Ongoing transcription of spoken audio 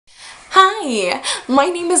Hi, my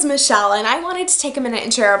name is Michelle and I wanted to take a minute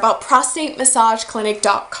and share about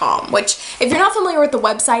prostatemassageClinic.com, which if you're not familiar with the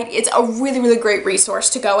website, it's a really great resource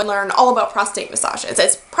to go and learn all about prostate massages.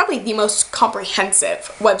 It's probably the most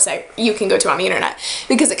comprehensive website you can go to on the internet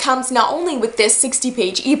because it comes not only with this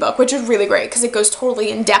 60-page ebook, which is really great because it goes totally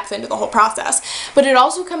in depth into the whole process, but it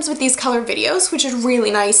also comes with these color videos, which is really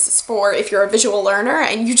nice for if you're a visual learner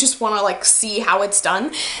and you just want to like see how it's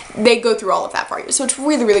done. They go through all of that for you, so it's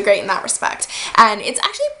really great in that respect. And it's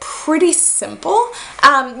actually pretty simple.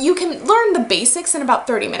 You can learn the basics in about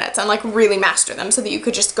 30 minutes and like really master them so that you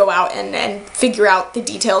could just go out and figure out the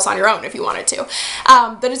details on your own if you wanted to.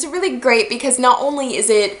 But it's really great because not only is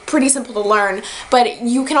it pretty simple to learn, but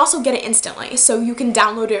you can also get it instantly. So you can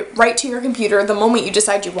download it right to your computer the moment you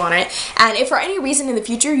decide you want it. And if for any reason in the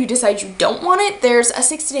future you decide you don't want it, there's a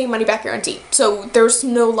 60-day money-back guarantee. So there's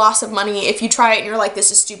no loss of money if you try it and you're like,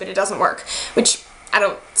 this is stupid, it doesn't work, which I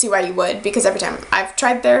don't see why you would, because every time I've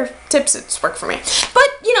tried their tips, it's worked for me. But,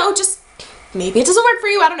 you know, just maybe it doesn't work for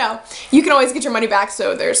you, I don't know. You can always get your money back,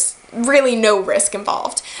 so there's really no risk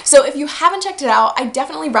involved. So if you haven't checked it out, I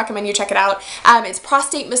definitely recommend you check it out. It's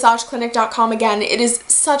prostatemassageClinic.com. Again, it is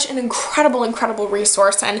such an incredible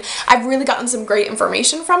resource, and I've really gotten some great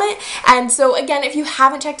information from it. And so again, if you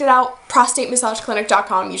haven't checked it out,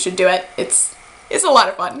 prostatemassageClinic.com, you should do it. It's a lot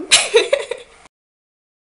of fun.